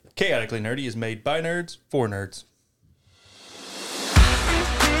Chaotically Nerdy is made by nerds for nerds.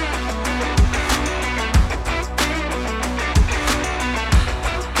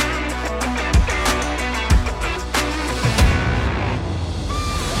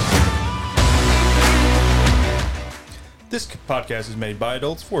 This podcast is made by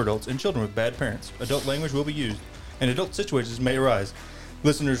adults for adults and children with bad parents. Adult language will be used, and adult situations may arise.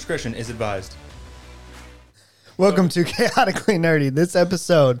 Listener discretion is advised. Welcome to Chaotically Nerdy. This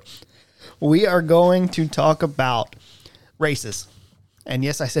episode, we are going to talk about races. And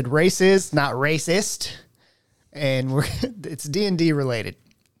yes, I said races, not racist. And it's D&D related.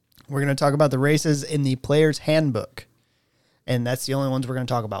 We're going to talk about the races in the player's handbook. And that's the only ones we're going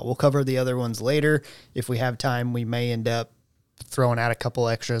to talk about. We'll cover the other ones later. If we have time, we may end up throwing out a couple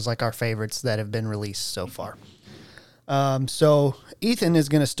extras like our favorites that have been released so far. So Ethan is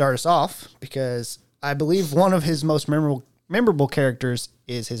going to start us off because I believe one of his most memorable characters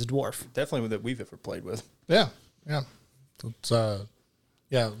is his dwarf. Definitely that we've ever played with. Yeah. It's a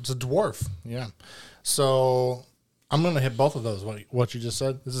dwarf. Yeah. So I'm going to hit both of those. What you just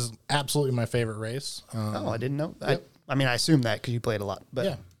said. This is absolutely my favorite race. I didn't know. Yep. I mean, I assume that because you played a lot. But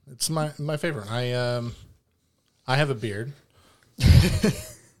yeah, it's my favorite. I have a beard,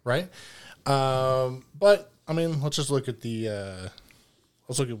 right? But I mean, let's just look at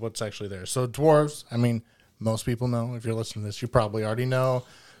let's look at what's actually there. So dwarves. I mean, most people know. If you're listening to this, you probably already know.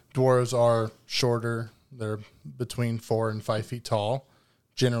 Dwarves are shorter. They're between 4 and 5 feet tall,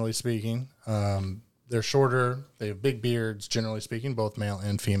 generally speaking. They're shorter. They have big beards, generally speaking, both male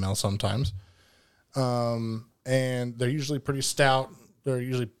and female sometimes. And they're usually pretty stout. They're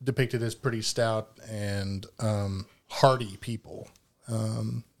usually depicted as pretty stout and hardy people.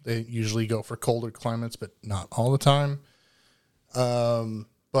 They usually go for colder climates, but not all the time. So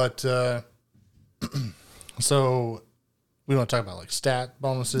we want to talk about like stat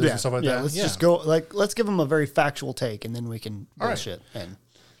bonuses and stuff like that. Let's just go. Let's give them a very factual take, and then we can bullshit. Right. And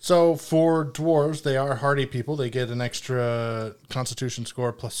so for dwarves, they are hardy people. They get an extra Constitution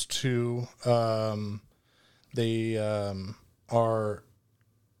score +2. They are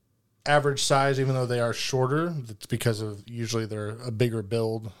average size, even though they are shorter. That's because of usually they're a bigger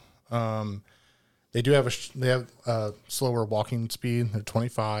build. They have a slower walking speed. They're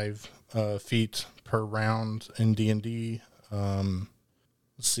 25 feet per round in D&D. Let's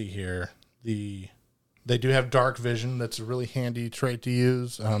see here. They do have dark vision. That's a really handy trait to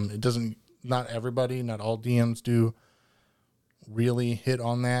use. Not everybody, not all DMs do really hit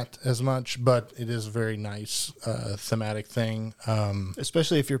on that as much, but it is a very nice thematic thing.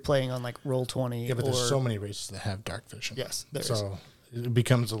 Especially if you're playing on like Roll20. Yeah, but there's so many races that have dark vision. Yes, there so is. It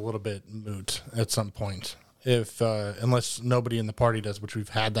becomes a little bit moot at some point, if unless nobody in the party does, which we've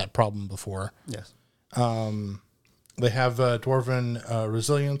had that problem before. Yes. They have dwarven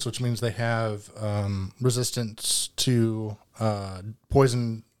resilience, which means they have resistance to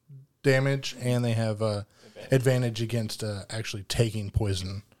poison damage, and they have advantage against actually taking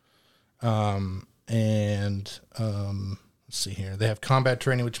poison. Let's see here. They have combat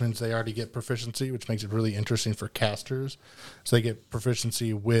training, which means they already get proficiency, which makes it really interesting for casters. So they get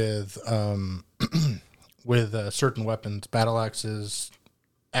proficiency with certain weapons, battle axes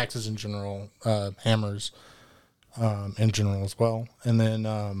in general, hammers in general as well. And then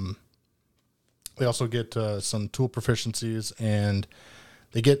they also get some tool proficiencies, and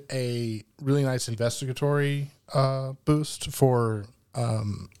they get a really nice investigatory boost for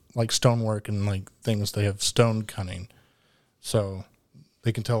like stonework and like things. They have stone cunning. So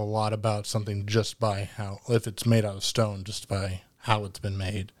they can tell a lot about something just by if it's made out of stone, just by how it's been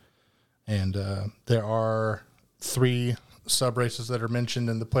made. And there are 3 sub-races that are mentioned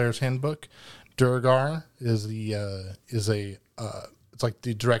in the player's handbook. Duergar is it's like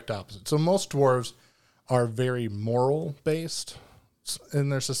the direct opposite. So most dwarves are very moral based in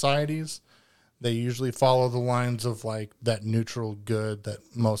their societies. They usually follow the lines of like that neutral good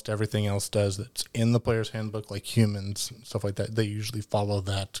that most everything else does that's in the player's handbook, like humans and stuff like that. They usually follow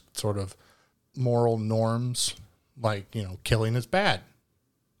that sort of moral norms, like, killing is bad,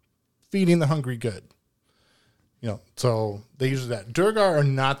 feeding the hungry good. So they use that. Duergar are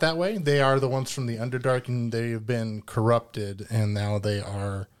not that way. They are the ones from the Underdark, and they have been corrupted, and now they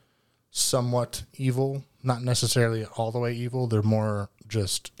are somewhat evil. Not necessarily all the way evil. They're more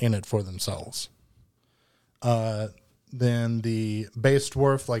just in it for themselves. Then the base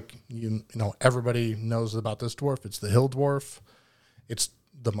dwarf, like everybody knows about this dwarf. It's the hill dwarf. It's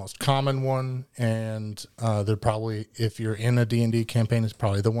the most common one, and they're probably, if you're in a D&D campaign, it's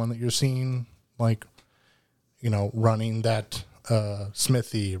probably the one that you're seeing, like, running that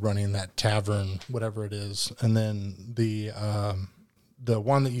smithy, running that tavern, whatever it is. And then the the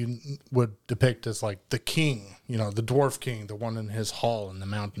one that you would depict as like the king, the dwarf king, the one in his hall in the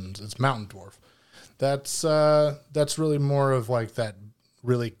mountains, it's Mountain Dwarf. That's really more of like that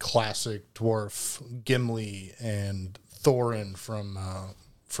really classic dwarf Gimli and Thorin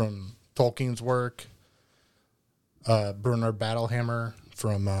from Tolkien's work. Bernard Battlehammer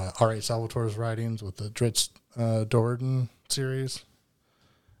from R.A. Salvatore's writings with the Dritz Do'Urden series.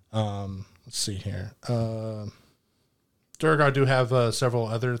 Let's see here. Duergar do have several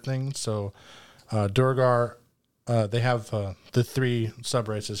other things. So Duergar, they have the three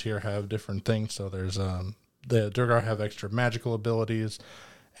sub-races here have different things. So there's the Duergar have extra magical abilities,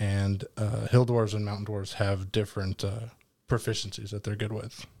 and Hill Dwarves and Mountain Dwarves have different proficiencies that they're good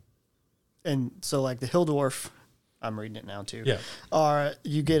with. And so like the Hill Dwarf, I'm reading it now too. Yeah.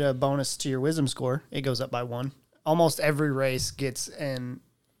 You get a bonus to your wisdom score. It goes up by 1. Almost every race gets an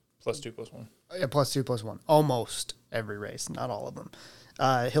 +2/+1. +2/+1. Almost every race, not all of them.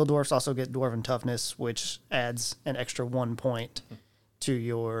 Hill Dwarfs also get Dwarven Toughness, which adds an extra 1 point to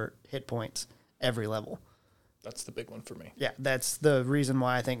your hit points every level. That's the big one for me. Yeah, that's the reason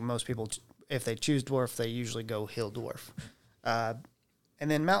why I think most people, if they choose Dwarf, they usually go Hill Dwarf. And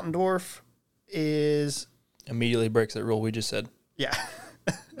then Mountain Dwarf is... Immediately breaks that rule we just said. Yeah.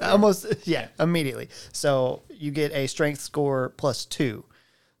 Almost, yeah, immediately. So you get a strength score +2.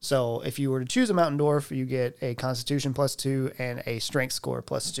 So if you were to choose a Mountain Dwarf, you get a Constitution +2 and a strength score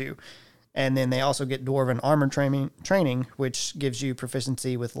 +2. And then they also get Dwarven armor training, which gives you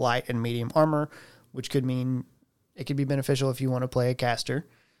proficiency with light and medium armor, which could mean it could be beneficial if you want to play a caster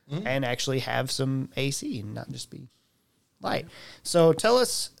and actually have some AC and not just be light. So tell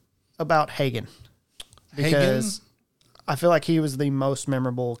us about Hagen. Because I feel like he was the most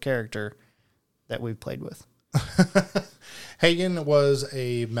memorable character that we've played with. Hagen was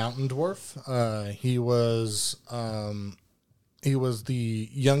a mountain dwarf. He was the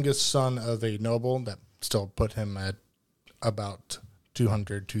youngest son of a noble that still put him at about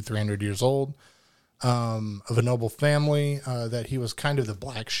 200 to 300 years old, of a noble family that he was kind of the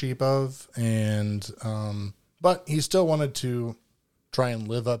black sheep of, and but he still wanted to try and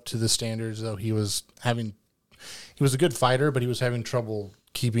live up to the standards, though he was a good fighter, but he was having trouble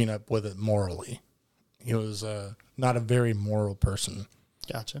keeping up with it morally. He was not a very moral person.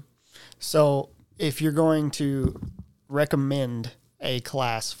 Gotcha. So if you're going to recommend a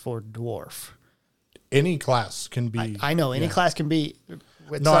class for dwarf, any class can be. I know any class can be.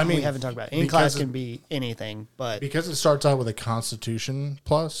 No, I mean, we haven't talked about. Any class can be anything, but because it starts out with a Constitution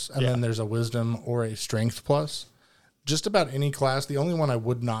plus, and then there's a Wisdom or a Strength plus. Just about any class. The only one I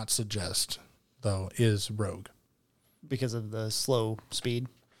would not suggest, though, is Rogue. Because of the slow speed?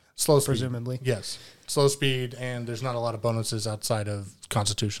 Slow speed. Presumably. Yes. Slow speed, and there's not a lot of bonuses outside of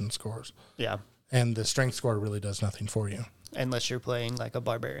Constitution scores. Yeah. And the Strength score really does nothing for you. Unless you're playing like a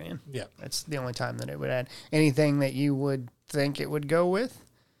barbarian. Yeah. That's the only time that it would add. Anything that you would think it would go with,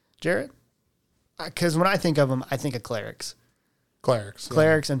 Jarrett? Because when I think of them, I think of clerics.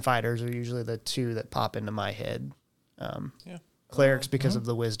 Clerics and fighters are usually the two that pop into my head. Clerics because of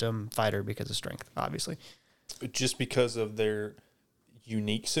the wisdom, fighter because of strength, obviously. Just because of their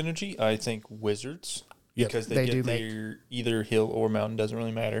unique synergy, I think wizards. Yep. Because They get do their either hill or mountain, doesn't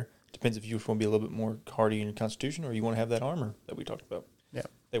really matter. Depends if you want to be a little bit more hardy in your constitution or you want to have that armor that we talked about. Yeah.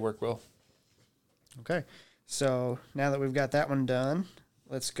 They work well. Okay. So now that we've got that one done,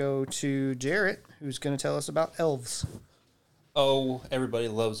 let's go to Jarrett, who's going to tell us about elves. Oh, everybody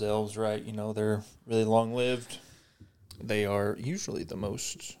loves elves, right? You know, they're really long-lived. They are usually the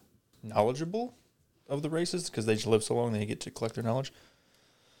most knowledgeable of the races because they just live so long they get to collect their knowledge.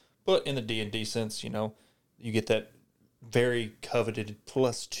 But in the D&D sense, you know, you get that very coveted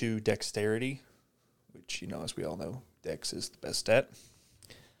 +2 dexterity, which, you know, as we all know, dex is the best stat.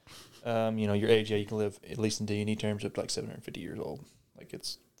 You know, your age, you can live, at least in D&D terms, up to like 750 years old. Like,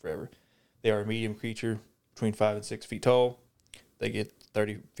 it's forever. They are a medium creature, between 5 and 6 feet tall. They get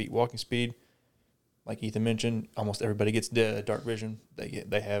 30 feet walking speed. Like Ethan mentioned, almost everybody gets dark vision.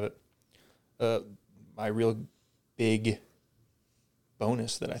 They have it. My real big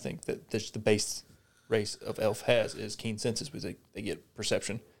bonus that I think that the base race of elf has is keen senses, because they get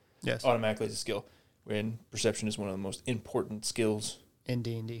perception. Yes. Automatically as a skill. When perception is one of the most important skills In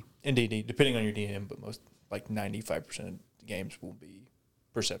D&D. in D&D, depending on your DM, but most, like 95% of the games will be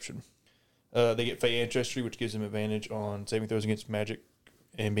perception. They get Fey Ancestry, which gives them advantage on saving throws against magic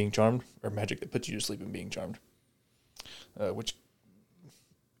and being charmed, or magic that puts you to sleep and being charmed, which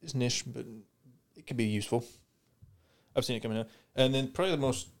is niche, but it can be useful. I've seen it coming out. And then probably the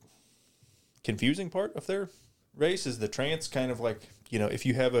most confusing part of their race is the trance, kind of like, you know, if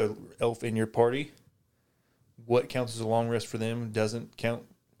you have a elf in your party, what counts as a long rest for them doesn't count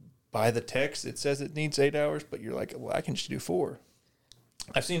by the text. It says it needs 8 hours, but you're like, well, I can just do 4.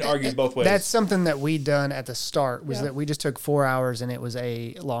 I've seen it argued both ways. That's something that we done at the start, was Yeah. that we just took 4 hours and it was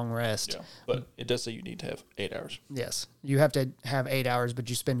a long rest. Yeah, but it does say you need to have 8 hours. Yes. You have to have 8 hours, but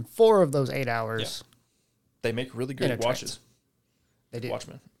you spend 4 of those 8 hours. They make really In great a trance. watches. They do.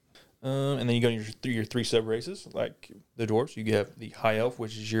 Watchmen. And then you go to your 3 sub races, like the dwarves. You have the high elf,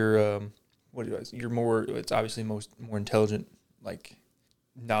 which is your you're more. It's obviously more intelligent, like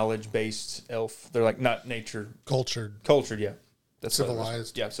knowledge based elf. They're like not nature Cultured. yeah. That's what it was.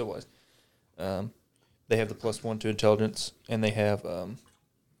 Civilized. Yeah, civilized. They have the +1 to intelligence, and they have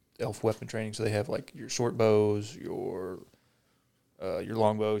elf weapon training. So they have like your short bows, your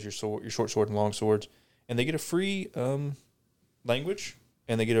long bows, your short sword and long swords, and they get a free language,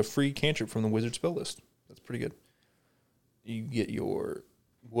 and they get a free cantrip from the wizard spell list. That's pretty good. You get your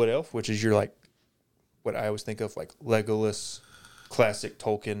wood elf, which is your like what I always think of like Legolas, classic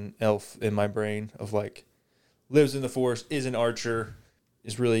Tolkien elf in my brain of like lives in the forest, is an archer,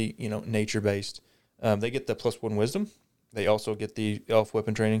 is really nature based. They get the +1 wisdom. They also get the elf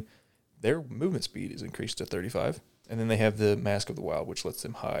weapon training. Their movement speed is increased to 35, and then they have the Mask of the Wild, which lets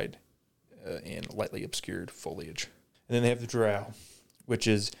them hide in lightly obscured foliage. And then they have the Drow, which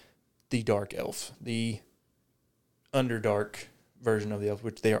is the dark elf, the underdark version of the elf,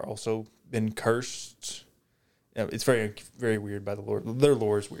 which they are also been cursed. It's very, very weird by the lore. Their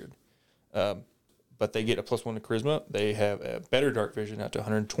lore is weird. But they get a +1 to charisma. They have a better dark vision out to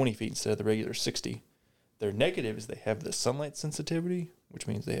 120 feet instead of the regular 60. Their negative is they have the sunlight sensitivity, which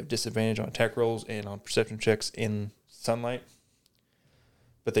means they have disadvantage on attack rolls and on perception checks in sunlight.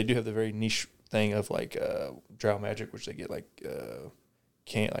 But they do have the very niche thing of like drow magic, which they get like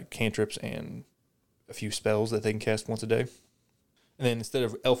cantrips and a few spells that they can cast once a day. And then instead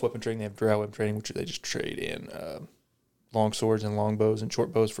of elf weapon training, they have drow weapon training, which they just trade in long swords and long bows and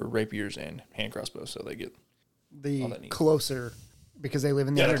short bows for rapiers and hand crossbows. So they get all The that neat. closer, because they live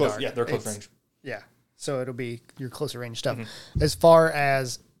in the they're Underdark. close. Yeah, they're close It's- range. Yeah. So it'll be your closer range stuff. Mm-hmm. As far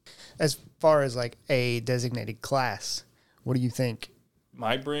as like a designated class, what do you think?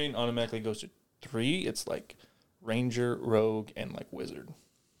 My brain automatically goes to 3. It's like ranger, rogue, and like wizard.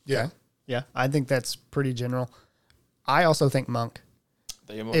 Yeah. Yeah, I think that's pretty general. I also think monk.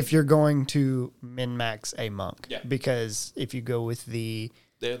 They have If you're going to min-max a monk. Yeah. Because if you go with the...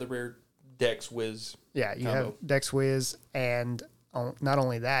 they're the rare dex whiz. Yeah, you Combo. have Dex Whiz, and not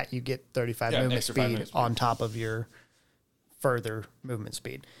only that, you get 35 Yeah, an movement extra 5 speed movement speed. on top of your further movement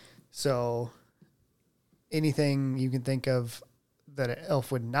speed. So anything you can think of that an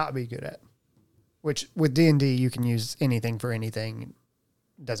elf would not be good at, which with D&D you can use anything for anything,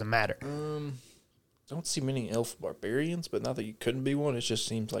 doesn't matter. Don't see many elf barbarians, but not that you couldn't be one. It just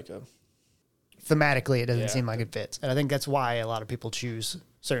seems like Thematically, it doesn't Yeah. seem like it fits. And I think that's why a lot of people choose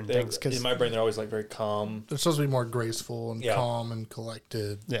certain things. in my brain, they're always like very calm. They're supposed to be more graceful and Yeah. calm and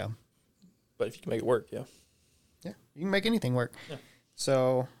collected. Yeah. But if you can make it work, yeah. Yeah, you can make anything work. Yeah.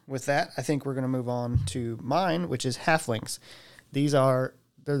 So with that, I think we're going to move on to mine, which is halflings. They're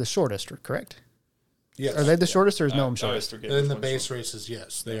the shortest, correct? Yes. Are they the shortest, or is gnome shortest? In the base races,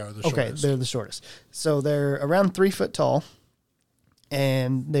 yes, they are the Okay, shortest. they're the shortest. So they're around 3 foot tall,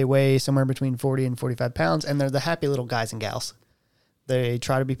 and they weigh somewhere between 40 and 45 pounds, and they're the happy little guys and gals. They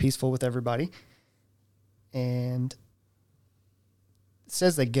try to be peaceful with everybody, and it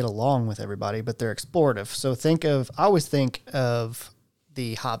says they get along with everybody, but they're explorative. So I always think of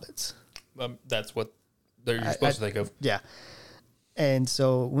the hobbits. That's what you're supposed to think of. Yeah. And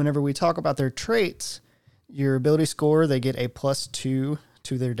so whenever we talk about their traits, your ability score, they get a +2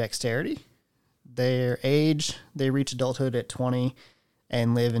 to their dexterity. Their age, they reach adulthood at 20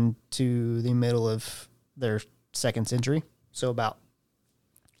 and live into the middle of their 2nd century. So about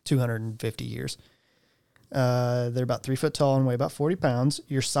 250 years. They're about 3 foot tall and weigh about 40 pounds.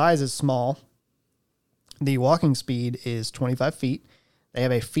 Your size is small. The walking speed is 25 feet. They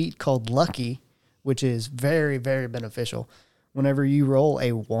have a feat called Lucky, which is very, very beneficial. Whenever you roll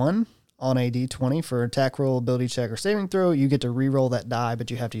a 1 on a d20 for attack roll, ability check, or saving throw, you get to re-roll that die,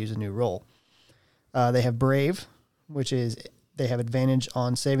 but you have to use a new roll. They have Brave, which is they have advantage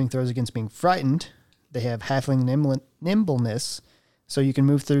on saving throws against being frightened. They have Halfling Nimbleness, so you can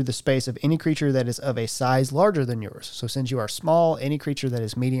move through the space of any creature that is of a size larger than yours. So since you are small, any creature that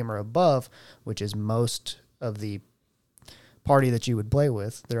is medium or above, which is most of the party that you would play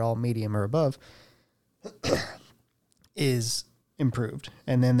with, they're all medium or above, is improved.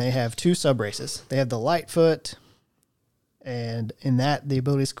 And then they have 2 sub-races. They have the Lightfoot, and in that, the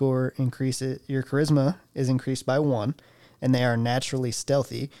ability score increases, your charisma is increased by 1, and they are naturally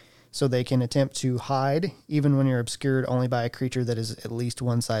stealthy. So they can attempt to hide even when you're obscured only by a creature that is at least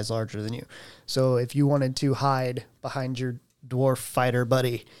one size larger than you. So if you wanted to hide behind your dwarf fighter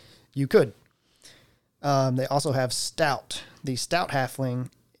buddy, you could. They also have Stout. The Stout Halfling,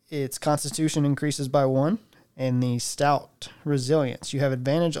 its Constitution increases by 1, and the Stout Resilience. You have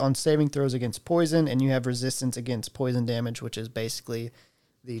advantage on saving throws against poison, and you have resistance against poison damage, which is basically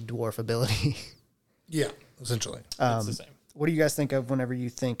the dwarf ability. Yeah, essentially. It's the same. What do you guys think of whenever you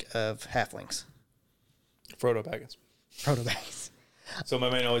think of halflings? Frodo Baggins. Protobags. So my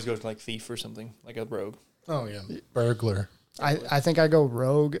man always goes to like thief or something, like a rogue. Oh, yeah. Burglar. I think I go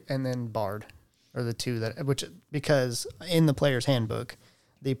rogue and then bard, are the two that, which, because in the player's handbook,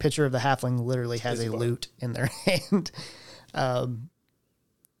 the picture of the halfling literally has It's a a bard. lute in their hand.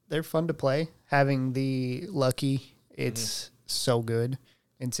 They're fun to play. Having the lucky, it's so good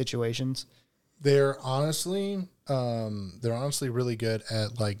in situations. They're honestly really good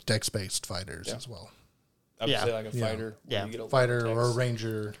at like dex-based fighters as well. I would Yeah. say like a Yeah. fighter. where Yeah. you get a lot of Fighter or a attacks.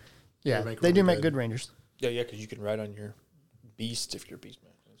 ranger. Yeah, make they really do make good. good rangers. Yeah, because you can ride on your beast if you're a beast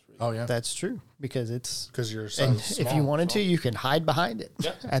man. That's pretty Oh yeah, That's true, because it's, because you're and size if you small. wanted to, you can hide behind it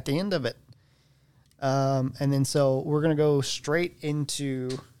Yeah. at the end of it. And then so we're going to go straight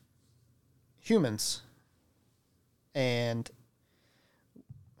into humans. And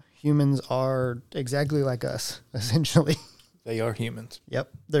humans are exactly like us, essentially. They are humans. Yep.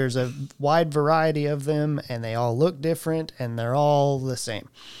 There's a wide variety of them, and they all look different, and they're all the same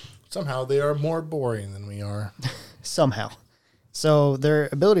Somehow they are more boring than we are. somehow. So their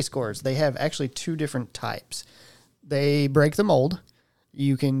ability scores, they have actually 2 different types. They break the mold.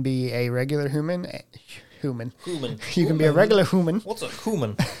 You can be a regular human. Human. You can be a regular human. What's a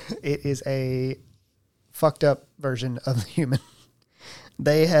human? It is a fucked up version of the human.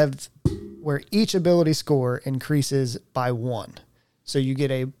 They have where each ability score increases by 1. So you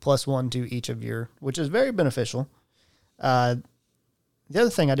get a +1 to each of your, which is very beneficial. The other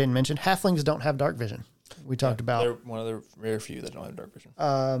thing I didn't mention, halflings don't have dark vision. We talked about, They're one of the rare few that don't have dark vision.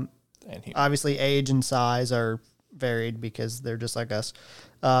 And human. obviously age and size are varied because they're just like us.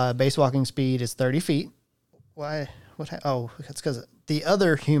 Base walking speed is 30 feet. Why? It's because the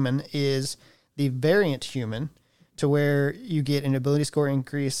other human is the variant human, to where you get an ability score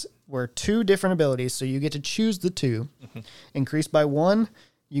increase where 2 different abilities, so you get to choose the 2. Increase by 1,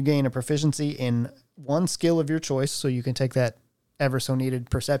 you gain a proficiency in 1 skill of your choice, so you can take that ever so needed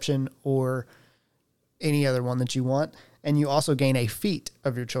perception or any other one that you want. And you also gain a feat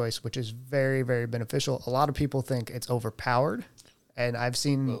of your choice, which is very, very beneficial. A lot of people think it's overpowered, and I've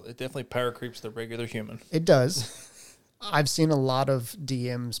seen Well, it definitely power creeps the regular human. it does. I've seen a lot of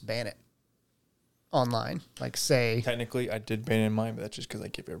DMs ban it online. Like say, Technically, I did ban in mine, but that's just because I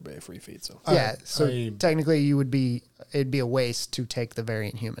give everybody a free feed. So yeah. So I- technically, it'd be a waste to take the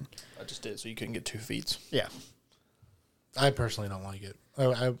variant human. I just did, so you couldn't get 2 feeds. Yeah. I personally don't like it.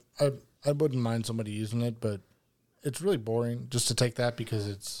 I wouldn't mind somebody using it, but it's really boring just to take that because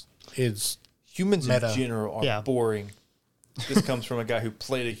it's Humans Meta. in general are Yeah. boring. This comes from a guy who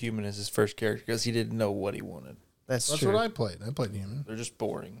played a human as his first character because he didn't know what he wanted. That's that's true. what I played. I played human. They're just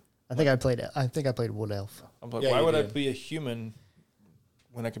boring. I think I played Wood Elf. I'm like, Yeah, why you would I did. be a human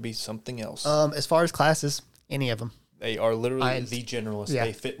when I could be something else? As far as classes, any of them, They are literally I- the generalists. yeah.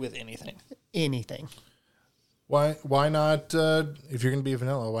 They fit with anything. anything. Why not? If you're gonna be a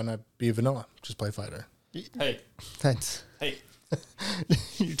vanilla, why not be a vanilla? Just play fighter. Hey, That's hey.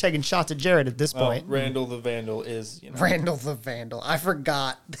 you're taking shots at Jared at this Well, point. Randall the Vandal is, Randall the Vandal. I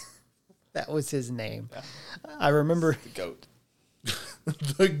forgot that was his name. I remember. the goat.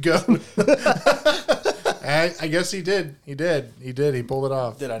 The goat. I guess he did. He did. He pulled it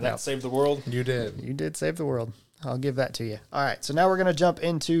off. Did I not save the world? You did. You did save the world. I'll give that to you. All right, so now we're gonna jump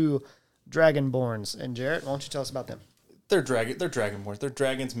into Dragonborns. And Jarrett, why don't you tell us about them? They're dragonborns. They're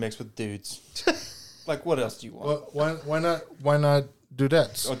dragons mixed with dudes. Like, what else do you want? Well, why not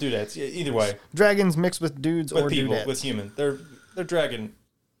dudettes? Oh, dudettes. Yeah, either way. Dragons mixed with dudes With or people, dudettes. with humans. They're dragon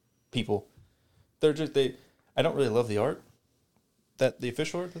people. They're just, I don't really love the art. The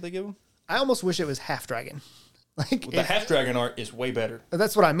official art that they give them. I almost wish it was half dragon. Like The half dragon art is way better.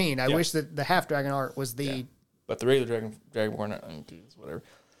 that's what I mean. I Yeah. wish that the half dragon art was the Yeah. But the regular dragonborn, it's whatever.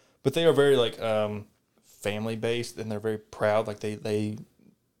 But they are very like family based, and they're very proud. Like they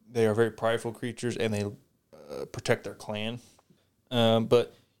are very prideful creatures, and they protect their clan.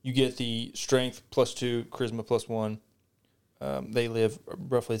 But you get the strength +2, charisma +1. They live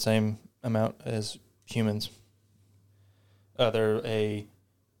roughly the same amount as humans. They're a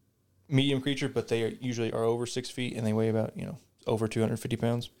medium creature, but they usually are over 6 feet, and they weigh about over 250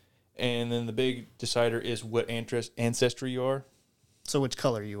 pounds. And then the big decider is what ancestry you are. So which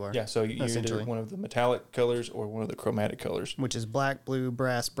color you are? Yeah, so you're essentially. either one of the metallic colors or one of the chromatic colors. Which is black, blue,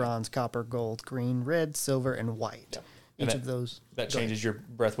 brass, bronze, copper, gold, green, red, silver, and white. Yeah. And Each of those. That changes your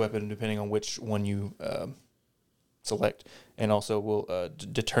breath weapon depending on which one you select, and also will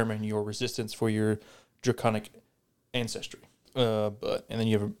determine your resistance for your draconic ancestry. And then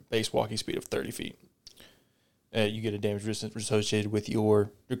you have a base walking speed of 30 feet. You get a damage resistance associated with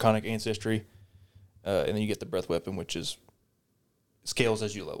your draconic ancestry, and then you get the breath weapon, which is scales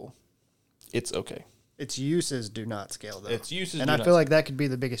as you level. It's okay. Its uses do not scale, though. Its uses, and do I not feel like that could be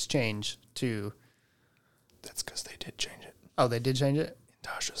the biggest change to. That's because they did change it. Oh, they did change it? In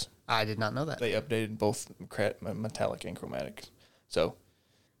Tasha's. I did not know that. They updated both metallic and chromatic. So,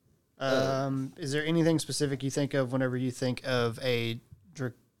 is there anything specific you think of whenever you think of a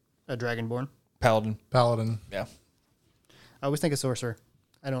Dragonborn? Paladin. Yeah. I always think of sorcerer.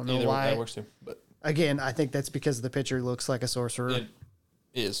 I don't know Either why. That works too. But Again, I think that's because the picture looks like a sorcerer. it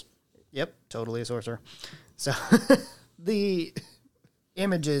is. Yep, totally a sorcerer. So the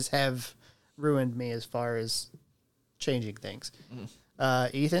images have ruined me as far as changing things.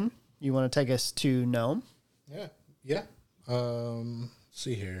 Ethan, you want to take us to Gnome? Yeah.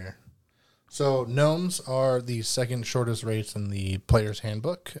 See here. So gnomes are the second shortest race in the player's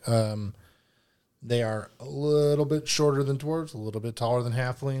handbook. They are a little bit shorter than dwarves, a little bit taller than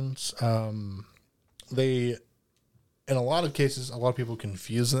halflings. They, in a lot of cases, a lot of people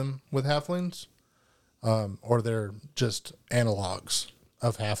confuse them with halflings, or they're just analogs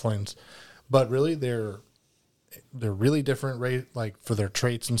of halflings. But really, they're really different, like for their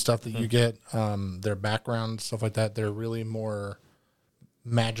traits and stuff that you get, their background, stuff like that. They're really more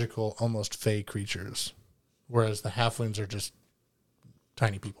magical, almost fey creatures, whereas the halflings are just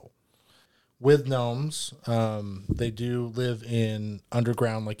tiny people. With gnomes, they do live in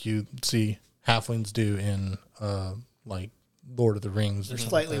underground, like you see halflings do in like Lord of the Rings. They're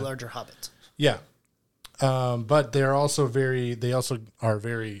slightly larger hobbits. Yeah. But they also are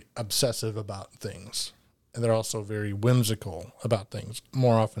very obsessive about things. And they're also very whimsical about things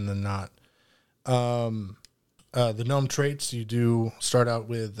more often than not. The gnome traits, you do start out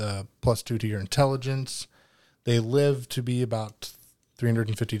with +2 to your intelligence. They live to be about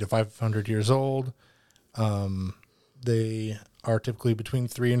 350 to 500 years old. They are typically between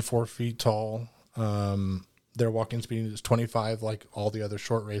 3 and 4 feet tall. Their walking speed is 25, like all the other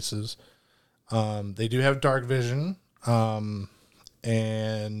short races. They do have dark vision, and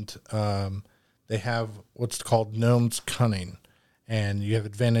they have what's called Gnome's Cunning. And you have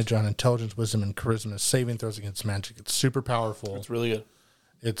advantage on intelligence, wisdom, and charisma saving throws against magic. It's super powerful. It's really good.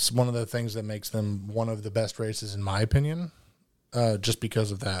 It's one of the things that makes them one of the best races, in my opinion, just because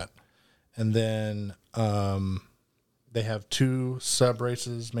of that. And then they have 2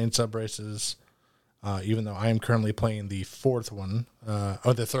 main sub races, even though I am currently playing the third one,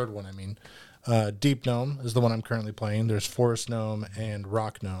 I mean. Deep Gnome is the one I'm currently playing. There's Forest Gnome and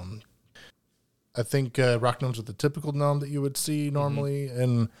Rock Gnome. I think Rock Gnomes are the typical gnome that you would see normally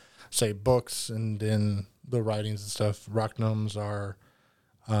in, say, books and in the writings and stuff. Rock Gnomes are,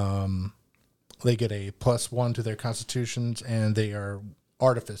 they get a +1 to their constitutions, and they are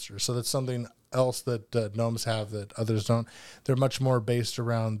artificers. So that's something else that gnomes have that others don't. They're much more based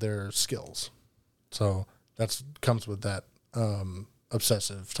around their skills. So that's comes with that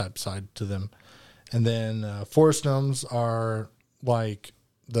obsessive type side to them. And then Forest Gnomes are like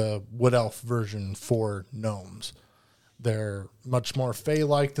the Wood Elf version for gnomes. They're much more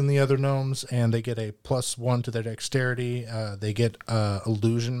fey-like than the other gnomes, and they get a +1 to their dexterity. They get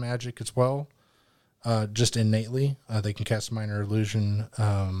illusion magic as well, just innately. They can cast minor illusion,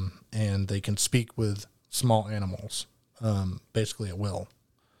 and they can speak with small animals, basically at will.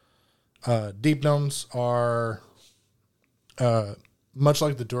 Deep Gnomes are much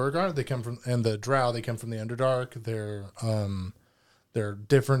like the Duergar. They come from, and the Drow, they come from the Underdark. They're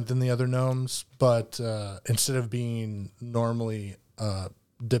different than the other gnomes, but instead of being normally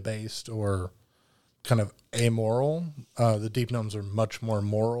debased or kind of amoral, the Deep Gnomes are much more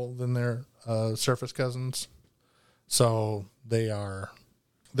moral than their surface cousins. So they're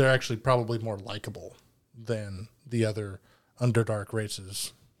actually probably more likable than the other Underdark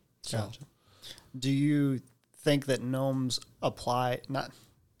races. So. Gotcha. Do you think that gnomes apply?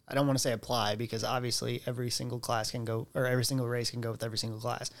 I don't want to say apply, because obviously every single class can go, or every single race can go with every single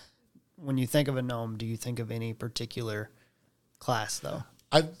class. When you think of a gnome, do you think of any particular class though?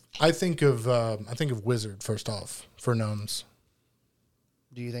 I think of wizard first off for gnomes.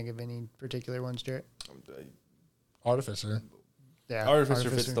 Do you think of any particular ones, Jarrett? Artificer. Yeah, Artificer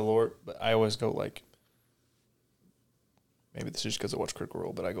fits the lore, but I always go like, maybe this is just because I watch Critical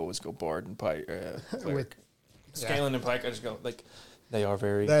Role, but I always go Bard and Pike. With Scanlan and Pike, I just go like, They are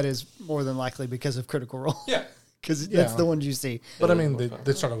very. That is more than likely because of Critical Role. Yeah. Because that's Yeah. the ones you see. But I It is mean, more they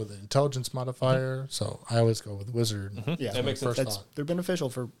powerful. started with the intelligence modifier, so I always go with wizard. Yeah, That makes sense. First That's thought. they're beneficial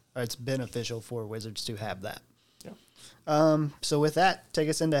for. It's beneficial for wizards to have that. Yeah. So with that, take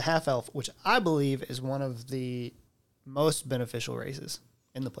us into half elf, which I believe is one of the most beneficial races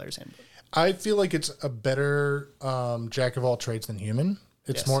in the player's handbook. I feel like it's a better jack of all trades than human.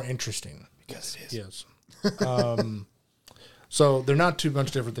 It's Yes. more interesting. Because it is. Yes. So they're not too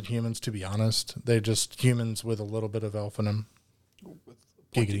much different than humans, to be honest. They're just humans with a little bit of elf in them.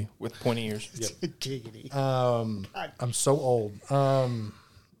 Giggity. With pointy ears. Giggity. I'm so old. I mean,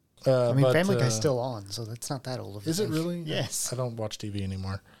 but, Family Guy's still on, so that's not that old of a Is it thing. really? Yes. I don't watch TV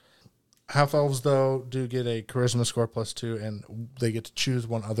anymore. Half elves, though, do get a charisma score +2, and they get to choose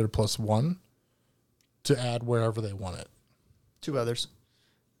one other +1 to add wherever they want it. Two others.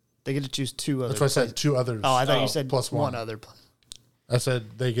 They get to choose two others. That's why I said two others. Oh, I thought you said +1. one other. I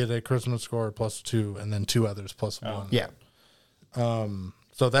said they get a charisma score +2, and then two others +1. Yeah.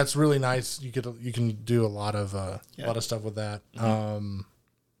 So that's really nice. You can do a lot of stuff with that.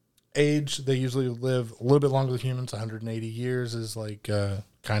 Age, they usually live a little bit longer than humans. 180 years is like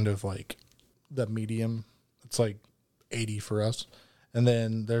kind of like the medium. It's like 80 for us. And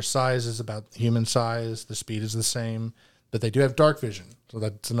then their size is about human size. The speed is the same, but they do have dark vision, so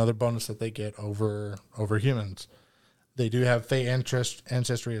that's another bonus that they get over humans. They do have Fey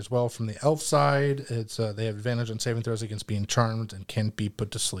ancestry as well from the elf side. It's they have advantage on saving throws against being charmed and can't be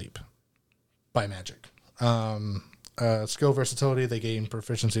put to sleep by magic. Skill versatility, they gain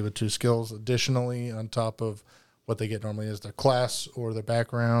proficiency with 2 skills additionally on top of what they get normally as their class or their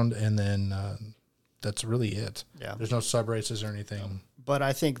background, and then that's really it. Yeah. There's no sub races or anything. But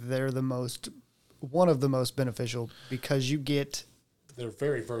I think they're one of the most beneficial because you get, They're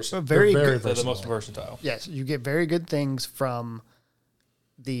very versatile. Very They're very good. They're the versatile. most versatile. yes, you get very good things from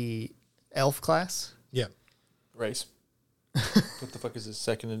the elf class. Yeah. Race. What the fuck is this,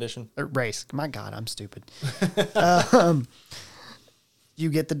 second edition? Race. My God, I'm stupid. You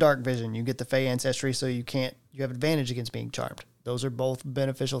get the dark vision. You get the Fey ancestry, so you have advantage against being charmed. Those are both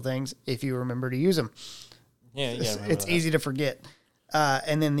beneficial things if you remember to use them. Yeah, yeah. It's easy to forget.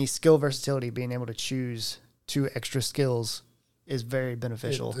 And then the skill versatility, being able to choose 2 extra skills, is very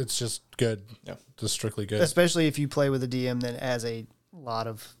beneficial, It's just good. Yeah. Just strictly good. especially if you play with a DM that has a lot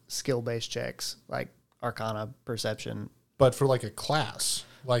of skill-based checks like Arcana, Perception. But for like a class,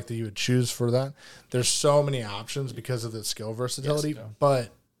 like that you would choose for that, there's so many options because of the skill versatility. Yes.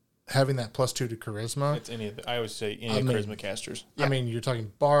 But having that +2 to charisma, It's any of the, I always say any of the charisma casters. I mean, you're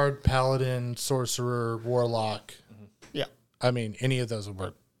talking bard, paladin, sorcerer, warlock. Yeah. I mean, any of those would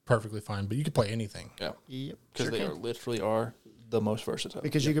work perfectly fine. But you could play anything. Yeah. Yep. Because Sure they can. are literally are the most versatile.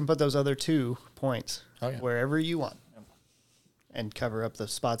 Because you can put those other 2 points Oh, yeah. wherever you want and cover up the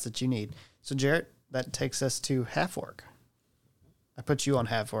spots that you need. So, Jarrett, that takes us to half orc. I put you on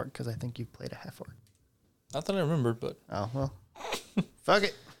half orc because I think you've played a half orc. Not that I remembered, but Oh, well. Fuck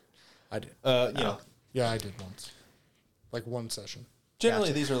it. I did. you know, Yeah, I did once. Like one session. generally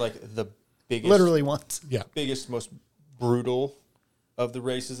Gotcha. these are like the biggest, Literally once. Yeah. biggest, most brutal of the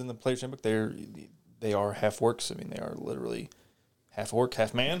races in the player's handbook. They are half orcs. I mean, they are literally half orc,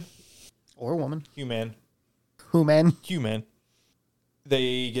 half man, Or woman. human. Who, man?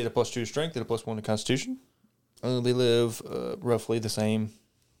 They get a +2 strength and a +1 to constitution. They live roughly the same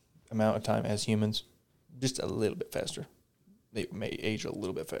amount of time as humans, just a little bit faster. They may age a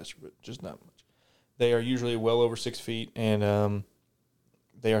little bit faster, but just not much. They are usually well over 6 feet, and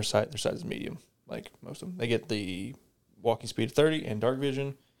their size is medium, like most of them. They get the walking speed of 30 and dark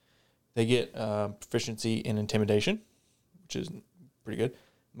vision. They get proficiency in intimidation, which is pretty good.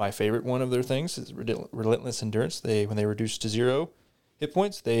 My favorite one of their things is relentless endurance. When they reduce to 0 hit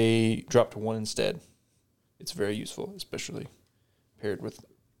points, they drop to 1 instead. It's very useful, especially paired with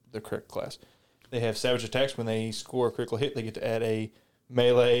the correct class. They have savage attacks. When they score a critical hit, they get to add a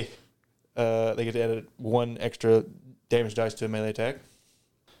melee. They get to add 1 extra damage dice to a melee attack.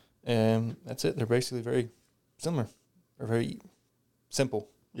 And that's it. They're basically very similar, or very simple.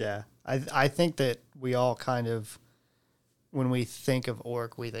 Yeah. I think that we all kind of, when we think of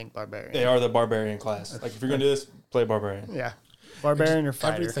orc, we think barbarian. They are the barbarian class. Like, if you're going to do this, play barbarian. Yeah. Barbarian or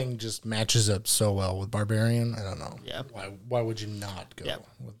fighter. Everything just matches up so well with barbarian. I don't know. Yeah. Why would you not go Yeah.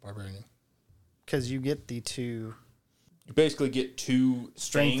 with barbarian? Because you get the 2 You basically get 2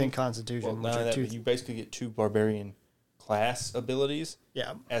 strength thing- and constitution, Well, which not are that, 2. but you basically get 2 barbarian class abilities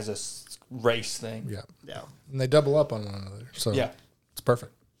Yeah. as a race thing. Yeah. Yeah. And they double up on one another. So Yeah. it's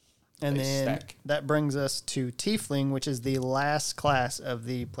perfect. And They then stack. that brings us to Tiefling, which is the last class of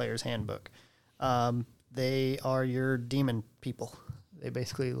the player's handbook. They are your demon people. They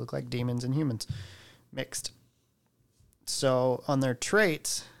basically look like demons and humans mixed. So on their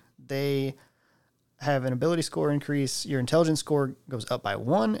traits, they have an ability score increase. Your intelligence score goes up by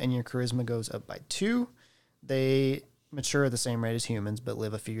 1, and your charisma goes up by 2. They mature at the same rate as humans, but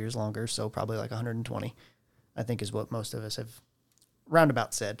live a few years longer, so probably like 120, I think is what most of us have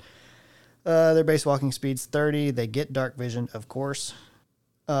roundabout said. Their base walking speed's 30. They get dark vision, of course.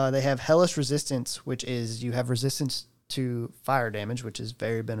 They have hellish resistance, which is you have resistance to fire damage, which is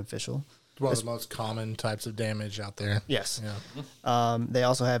very beneficial. It's one of the most common types of damage out there. Yes. Yeah. They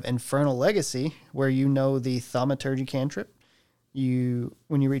also have Infernal Legacy, where you know the Thaumaturgy cantrip.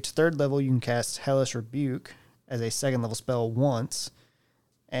 When you reach 3rd level, you can cast Hellish Rebuke as a 2nd level spell once.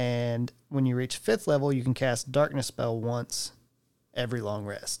 And when you reach 5th level, you can cast Darkness spell once every long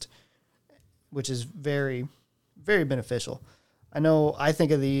rest, which is very, very beneficial. I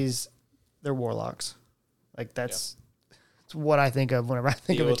think of these, they're warlocks. Like that's what I think of whenever I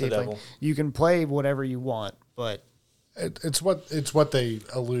think Deal of a with the tiefling. devil. You can play whatever you want, but It's what they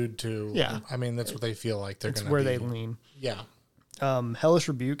allude to. Yeah. I mean, that's what they feel like they're it's going to where be. they lean. Yeah. Hellish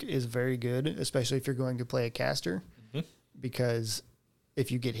Rebuke is very good, especially if you're going to play a caster, because if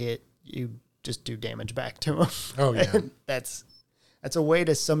you get hit, you just do damage back to them. Oh, yeah. And that's a way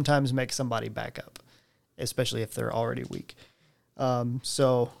to sometimes make somebody back up, especially if they're already weak.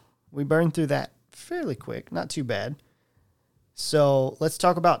 So we burned through that fairly quick, not too bad. So let's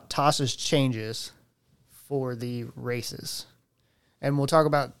talk about Tasha's changes for the races, and we'll talk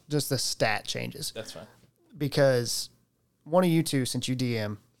about just the stat changes. That's fine. Because one of you two, since you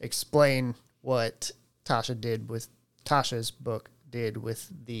DM, explain what Tasha's book did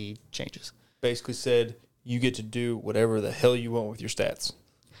with the changes. Basically said you get to do whatever the hell you want with your stats.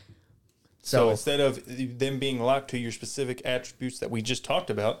 So instead of them being locked to your specific attributes that we just talked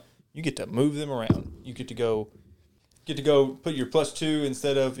about, you get to move them around. You get to go put your +2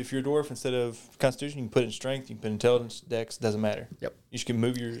 instead of, if you're a dwarf, instead of Constitution, you can put it in Strength, you can put Intelligence, Dex, doesn't matter. Yep. You just can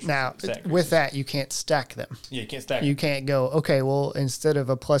move your Now, stat with that, you can't stack them. Yeah, you can't stack You it. can't go, okay, well, instead of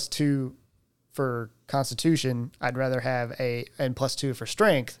a +2 for Constitution, I'd rather have and +2 for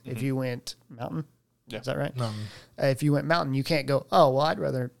Strength. If you went Mountain, Yeah. is that right? No. If you went Mountain, you can't go, oh, well, I'd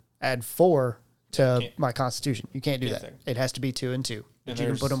rather add 4 to can't. my Constitution. You can't do Can't that. stack. It has to be 2 and 2. But And you can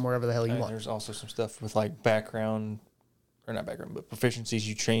there's- put them wherever the hell you And want. there's also some stuff with like background, or not background, but proficiencies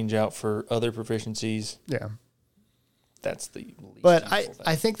you change out for other proficiencies. Yeah. That's the least But useful thing.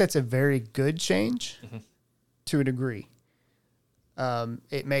 I think that's a very good change to a degree.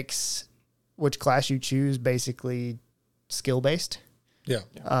 It makes which class you choose basically skill based. Yeah.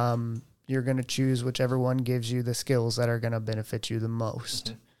 You're going to choose whichever one gives you the skills that are going to benefit you the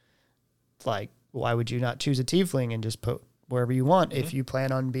most. Like, why would you not choose a tiefling and just put wherever you want if you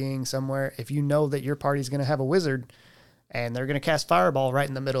plan on being somewhere? If you know that your party's going to have a wizard and they're going to cast fireball right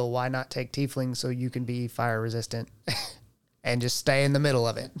in the middle, why not take tiefling so you can be fire resistant and just stay in the middle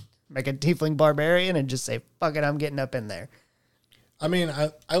of it? Make a tiefling barbarian and just say, fuck it, I'm getting up in there. I mean,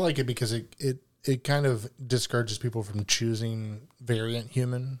 I like it because it kind of discourages people from choosing variant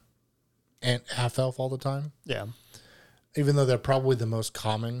human and half elf all the time, Yeah. even though they're probably the most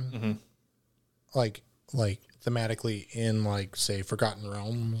common, like thematically in like say Forgotten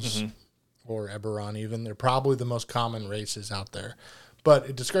Realms or Eberron. Even they're probably the most common races out there, but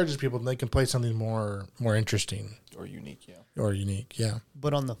it discourages people and they can play something more interesting or unique, yeah. or unique. Yeah,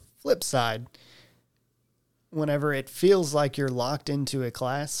 But on the flip side, whenever it feels like you're locked into a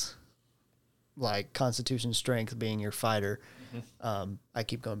class, like Constitution Strength being your fighter, I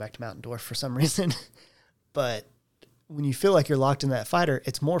keep going back to Mountain Dwarf for some reason, but when you feel like you're locked in that fighter,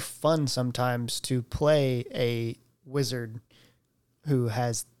 it's more fun sometimes to play a wizard who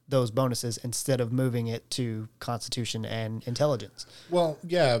has those bonuses instead of moving it to Constitution and Intelligence. well,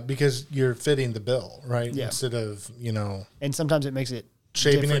 yeah, because you're fitting the bill, right? Yeah. Instead of And sometimes it makes it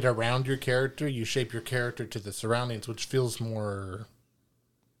shaping different. it around your character, you shape your character to the surroundings, which feels more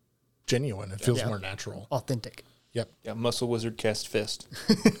genuine. It feels Yeah. more natural. authentic. Yep. Yeah, Muscle Wizard cast Fist.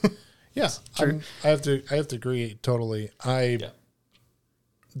 Yeah. True. I have to agree totally. Yeah.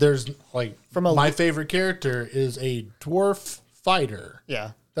 There's like From a- my favorite character is a dwarf fighter.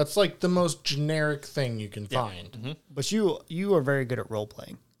 Yeah. That's like the most generic thing you can find. But you are very good at role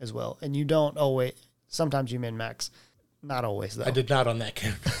playing as well, and you don't always. Sometimes you min max, not always though. I did not on that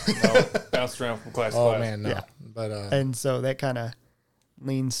character. No, bounced around from class to Oh class. man, no. Yeah. But And so that kind of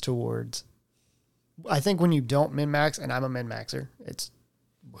leans towards. I think when you don't min max, and I'm a min maxer, it's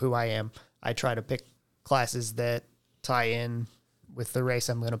who I am. I try to pick classes that tie in with the race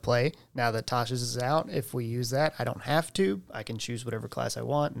I'm going to play. Now that Tasha's is out, if we use that, I don't have to. I can choose whatever class I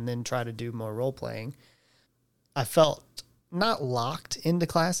want and then try to do more role playing. I felt not locked into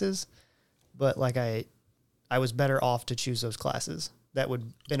classes, but like I was better off to choose those classes that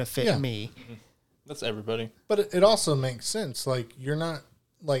would benefit Yeah. me. That's everybody. But it also makes sense. Like, you're not,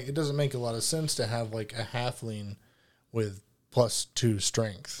 like, it doesn't make a lot of sense to have, like, a halfling with +2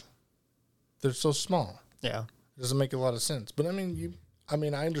 strength. They're so small. Yeah. It doesn't make a lot of sense. But, I mean,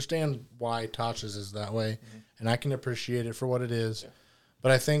 I understand why Tasha's is that way, and I can appreciate it for what it is. Yeah.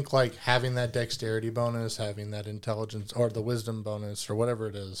 But I think, like, having that dexterity bonus, having that intelligence, or the wisdom bonus, or whatever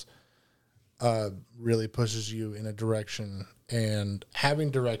it is, really pushes you in a direction. And having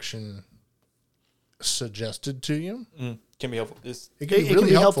direction suggested to you, Can be helpful. it can be It can really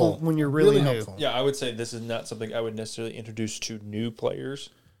be helpful. helpful when you're really new. helpful. Yeah, I would say this is not something I would necessarily introduce to new players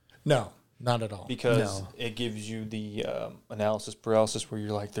No, not at all. because No. it gives you the analysis paralysis where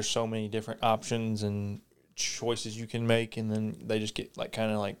you're like, there's so many different options and choices you can make, and then they just get like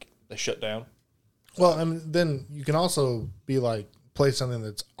kind of like they shut down. Well, I mean, then you can also be like play something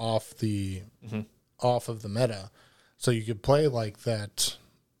that's off the off of the meta. So you could play like that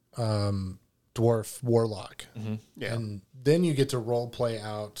dwarf warlock, Yeah. and then you get to role play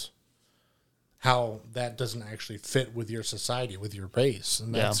out how that doesn't actually fit with your society, with your race,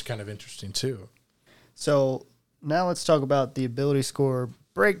 and Yeah. that's kind of interesting too. So now let's talk about the ability score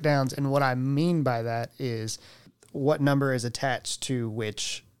breakdowns. And what I mean by that is what number is attached to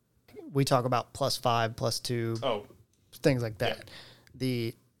which. We talk about +5, +2, Oh, things like that.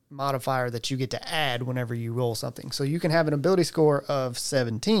 The modifier that you get to add whenever you roll something. So you can have an ability score of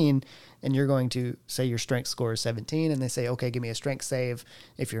 17 and you're going to say your strength score is 17 and they say, okay, give me a strength save.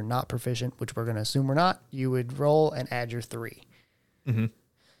 If you're not proficient, which we're going to assume we're not, you would roll and add your 3.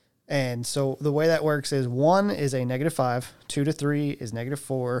 And so the way that works is 1 is a -5, 2 to 3 is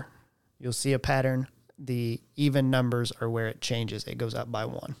 -4. You'll see a pattern. The even numbers are where it changes. It goes up by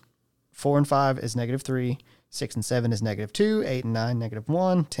 1. 4 and 5 is -3. 6 and 7 is -2. 8 and 9,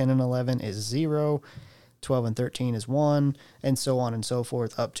 -1. 10 and 11 is 0. 12 and 13 is 1. And so on and so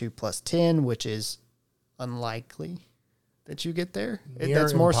forth up to +10, which is unlikely that you get there. Near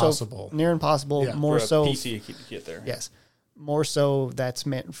That's more impossible. so near impossible. Yeah. More for a so, PC to get there. yes. More so that's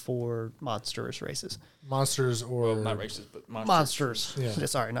meant for monstrous races. Monsters or Well, not racist, but Monsters. Yeah.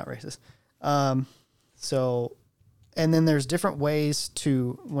 Sorry, not racist. So, and then there's different ways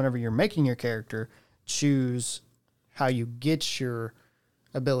to, whenever you're making your character, choose how you get your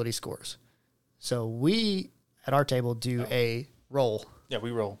ability scores. So we, at our table, do a roll. Yeah,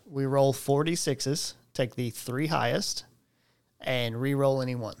 we roll. We roll 46s, take the 3 highest, and re-roll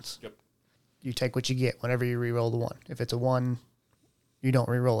any ones. Yep. You take what you get whenever you re-roll the 1. If it's a 1, you don't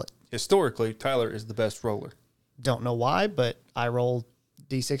re-roll it. Historically, Tyler is the best roller. Don't know why, but I roll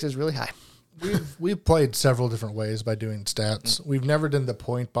D6s really high. We've played several different ways by doing stats. We've never done the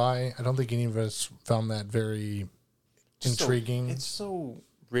point by. I don't think any of us found that very intriguing. It's so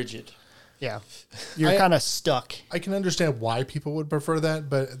rigid. Yeah. You're kind of stuck. I can understand why people would prefer that,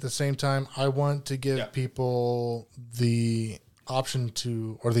 but at the same time, I want to give Yeah. people the option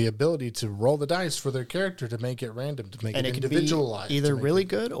to, or the ability to roll the dice for their character to make it random, to make And it it can individualized. be either to make really it-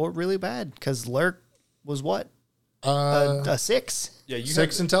 good or really bad. Because Lurk was what? A 6? Yeah, you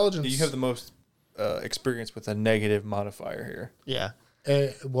 6 have, intelligence. You have the most experience with a negative modifier here. Yeah.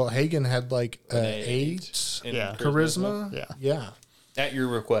 Well, Hagen had like An 8 in Yeah. charisma. Yeah. Yeah. At your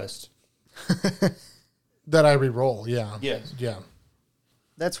request. That I re-roll. Yeah. Yes. Yeah.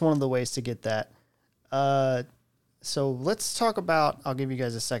 That's one of the ways to get that. So let's talk about, I'll give you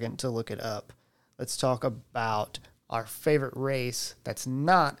guys a second to look it up. Let's talk about our favorite race that's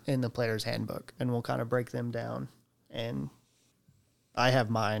not in the player's handbook. And we'll kind of break them down. And I have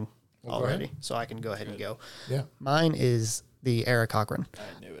mine Well, go already, ahead. so I can go ahead and go. Yeah. Mine is the Eric Cochran.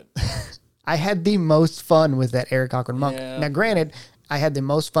 I knew it. I had the most fun with that Eric Cochran monk. Yeah. Now, granted, I had the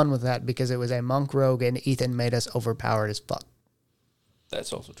most fun with that because it was a monk rogue and Ethan made us overpowered as fuck.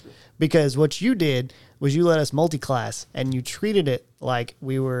 That's also true. Because what you did was you let us multi-class and you treated it like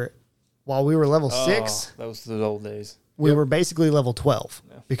we were, while we were level 6, Oh, that was the old days. we were basically level 12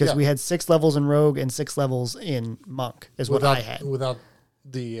 because Yeah. we had 6 levels in rogue and 6 levels in monk is what I had. Without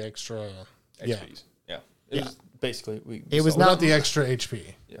the extra. Yeah. XPs. Yeah. It was basically we. It was sold- not- Without the extra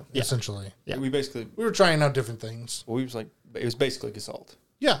HP. Yeah. Essentially. Yeah. We basically We were trying out different things. we was like it was basically Gestalt.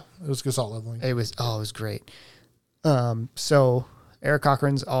 Yeah. It was Gestalt leveling. It was great. So Eric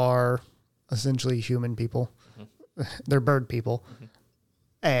Cochrans are essentially human people. They're bird people.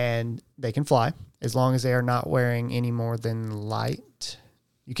 And they can fly as long as they are not wearing any more than light.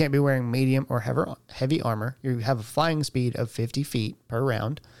 You can't be wearing medium or heavy armor. You have a flying speed of 50 feet per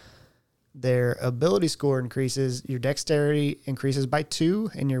round. Their ability score increases. Your dexterity increases by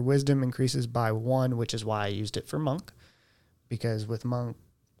 2, and your wisdom increases by 1, which is why I used it for monk. because with monk,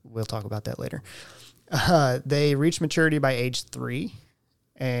 we'll talk about that later. They reach maturity by age 3,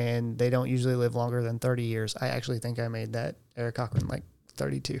 and they don't usually live longer than 30 years. I actually think I made that Eric Cochran like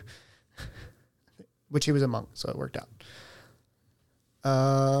 32, which he was a monk, so it worked out.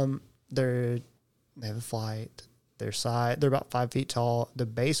 They have a flight. They're about 5 feet tall. The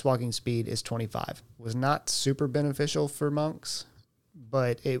base walking speed is 25. Was not super beneficial for monks,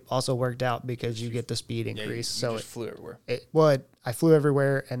 but it also worked out because you get the speed increase. Yeah, you just flew everywhere. I flew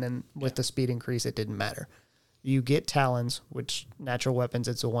everywhere, and then with the speed increase, it didn't matter. You get talons, which natural weapons,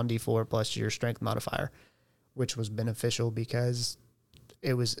 it's a 1d4 plus your strength modifier, which was beneficial because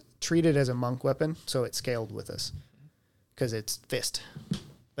it was treated as a monk weapon, so it scaled with us because it's fist.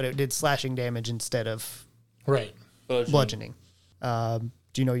 But it did slashing damage instead of Right. bludgeoning. Do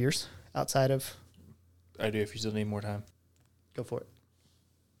you know yours outside of? I do if you still need more time. Go for it.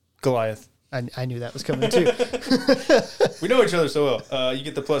 Goliath. I knew that was coming too. We know each other so well. You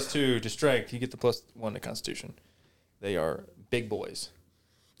get the +2 to strength. You get the +1 to constitution. They are big boys.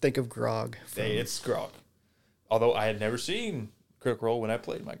 Think of Grog. It's Grog. Although I had never seen Critical Role when I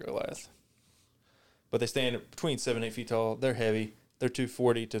played my Goliath. But they stand between 7 and 8 feet tall. They're heavy. They're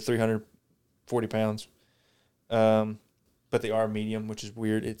 240 to 340 pounds. But they are medium, which is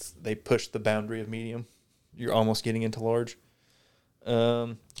weird. They push the boundary of medium. You're almost getting into large.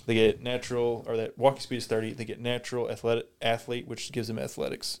 They get natural, or that walking speed is 30. They get natural athlete, which gives them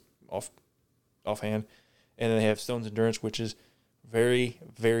athletics offhand. And then they have Stone's Endurance, which is very,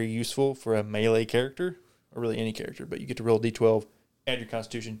 very useful for a melee character, or really any character. But you get to roll D12, add your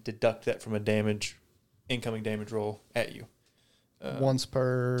constitution, deduct that from a incoming damage roll at you. Once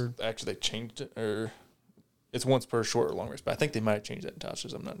per. Actually, they changed it, or it's once per short or long rest. But I think they might have changed that in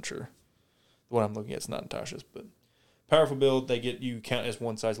Tasha's. I'm not sure. The one I'm looking at is not in Tasha's, but powerful build. You count as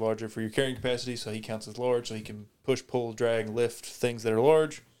one size larger for your carrying capacity, so he counts as large, so he can push, pull, drag, lift things that are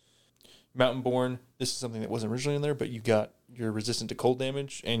large. Mountain Born. This is something that wasn't originally in there, but you're resistant to cold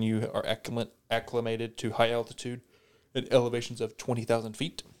damage, and you are acclimated to high altitude at elevations of 20,000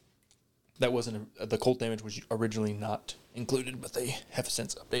 feet. That wasn't the cold damage was originally not included, but they have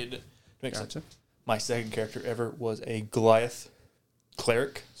since updated it to make sense. My second character ever was a Goliath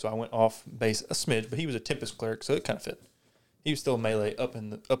cleric, so I went off base a smidge, but he was a Tempest cleric, so it kind of fit. He was still melee up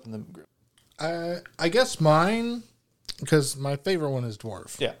in the group. I guess mine, because my favorite one is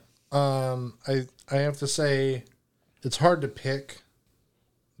dwarf. Yeah. I have to say, it's hard to pick.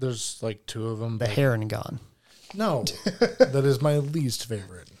 There's like 2 of them. The Harengon. No, that is my least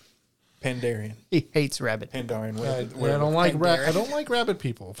favorite. Pandarian. He hates rabbit. Pandarian. I don't like I don't like rabbit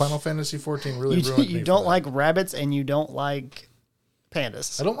people. Final Fantasy 14 really ruined me. You don't like rabbits, and you don't like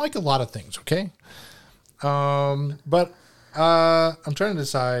pandas. I don't like a lot of things. Okay, but I'm trying to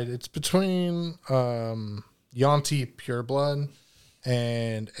decide. It's between Yuan-ti Pureblood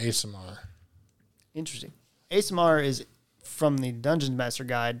and Aasimar. Interesting. Aasimar is from the Dungeon Master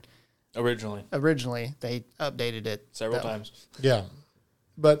Guide. Originally, they updated it several times. Yeah,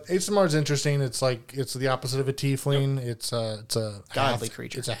 but Aasimar is interesting. It's the opposite of a tiefling. Yep. It's a godly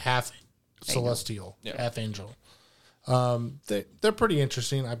creature. It's a half celestial, yep. half angel. They're pretty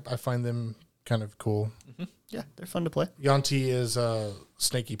interesting. I find them kind of cool. Mm-hmm. Yeah, they're fun to play. Yuan-ti is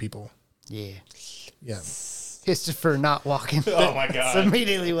snaky people. Yeah. Christopher not walking. Oh my god! That's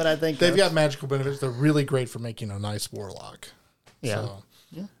immediately what I think. They've got magical benefits. They're really great for making a nice warlock. Yeah.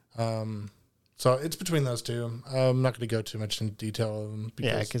 So it's between those 2. I'm not going to go too much into detail of them.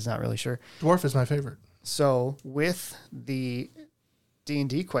 Because not really sure. Dwarf is my favorite. So with the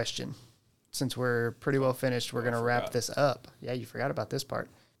D&D question, since we're pretty well finished, we're going to wrap this up. Yeah, you forgot about this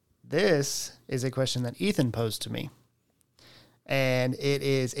part. This is a question that Ethan posed to me. And it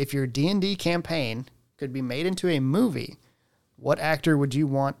is, if your D&D campaign could be made into a movie, what actor would you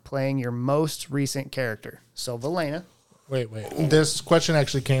want playing your most recent character? So, Valena. Wait. This question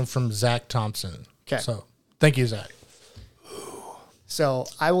actually came from Zach Thompson. Okay. So, thank you, Zach. So,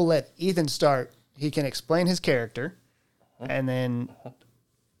 I will let Ethan start. He can explain his character and then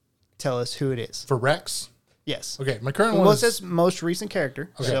tell us who it is. For Rex? Yes. Okay, my current one is... is... his most recent character.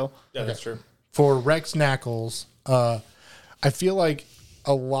 Okay. So, yeah, that's true. For Rex Knackles, I feel like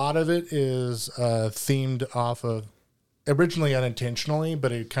a lot of it is themed off of... Originally unintentionally,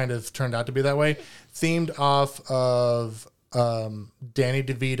 but it kind of turned out to be that way. Themed off of Danny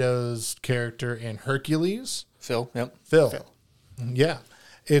DeVito's character in Hercules. Phil. Yeah.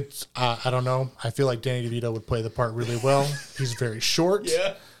 It's, I don't know. I feel like Danny DeVito would play the part really well. He's very short.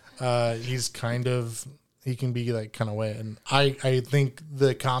 Yeah. He's he can be like kind of way. And I think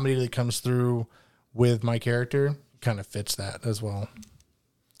the comedy that comes through with my character kind of fits that as well.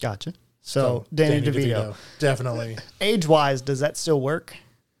 Gotcha. So Danny DeVito. Definitely. Age-wise, does that still work?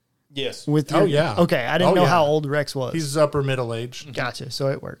 Yes. With Oh, your, yeah. Okay, I didn't Oh, know yeah. how old Rex was. He's upper middle age. Gotcha. So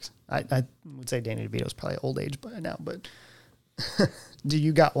it works. I would say Danny DeVito's probably old age by now, but do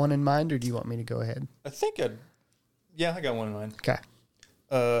you got one in mind or do you want me to go ahead? I got one in mind.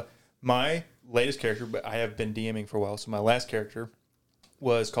 Okay. My latest character, but I have been DMing for a while, so my last character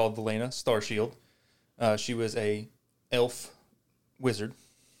was called Valena Starshield. She was a elf wizard.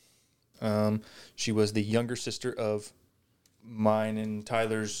 She was the younger sister of mine and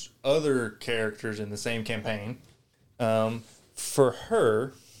Tyler's other characters in the same campaign. For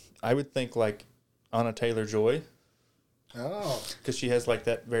her, I would think like Anna Taylor-Joy, Oh. because she has like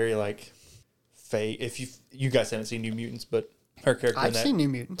that very like fey. If you guys haven't seen New Mutants, but her character in I've that. seen New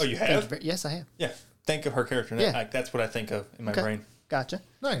Mutants. Oh, you Thank have? very- yes, I have. Yeah, think of her character. In that. Yeah. Like, that's what I think of in my Okay. brain. Gotcha.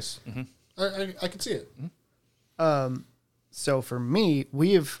 Nice. I can see it. So for me,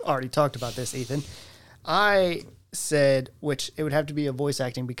 we have already talked about this, Ethan. I said, which it would have to be a voice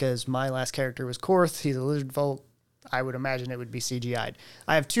acting because my last character was Korth. He's a lizard folk. I would imagine it would be CGI'd.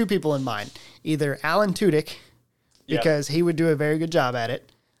 I have two people in mind. Either Alan Tudyk, Yeah. because he would do a very good job at it,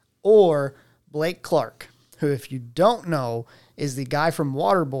 or Blake Clark, who, if you don't know, is the guy from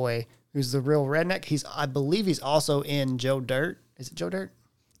Waterboy, who's the real redneck. I believe he's also in Joe Dirt. Is it Joe Dirt?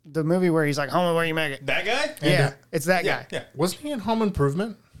 The movie where he's like, "Home, where you make it?" That guy? Yeah, it's that Yeah. guy. Yeah. Wasn't he in Home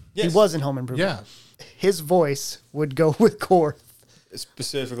Improvement? Yes. He was in Home Improvement. Yeah. His voice would go with Korth.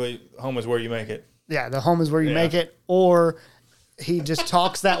 Specifically, home is where you make it. Yeah, the home is where you Yeah. make it, or he just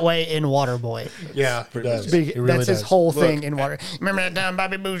talks that way in Waterboy. Yeah, he does. Big, He really that's his does. whole thing in Water. Remember that time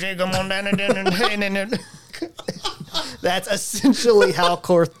Bobby Boucher come on down and that's essentially how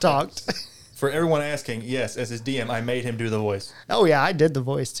Korth talked. For everyone asking, yes, as his DM, I made him do the voice. Oh yeah, I did the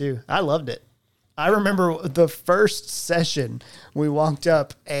voice too. I loved it. I remember the first session we walked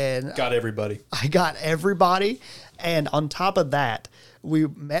up and Got everybody. I got everybody, and on top of that, we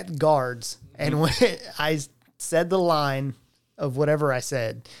met guards, and when I said the line of whatever I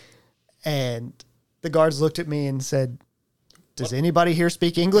said, and the guards looked at me and said, "Does anybody here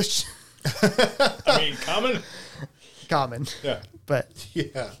speak English?" I mean, common. Common, Yeah. but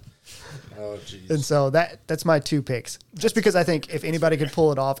Yeah. Oh, jeez. and so that's my two picks. Just because I think if anybody could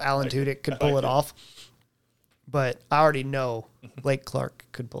pull it off, Alan Tudyk could pull it off. But I already know Blake Clark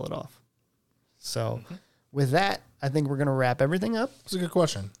could pull it off. So with that, I think we're going to wrap everything up. That's a good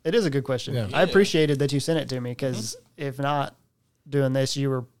question. It is a good question. Yeah. I appreciated that you sent it to me because if not doing this, you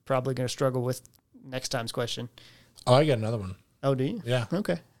were probably going to struggle with next time's question. Oh, I got another one. Oh, do you? Yeah.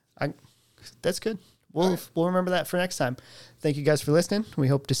 Okay. That's good. We'll remember that for next time. Thank you guys for listening. We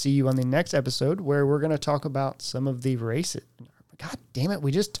hope to see you on the next episode where we're going to talk about some of the races. God damn it.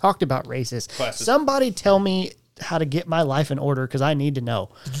 We just talked about races. Classes. Somebody tell me how to get my life in order because I need to know.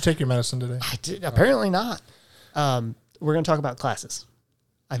 Did you take your medicine today? I did, apparently not. We're going to talk about classes.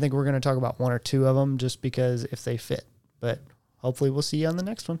 I think we're going to talk about one or two of them just because if they fit. But hopefully we'll see you on the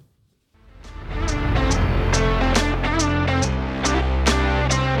next one.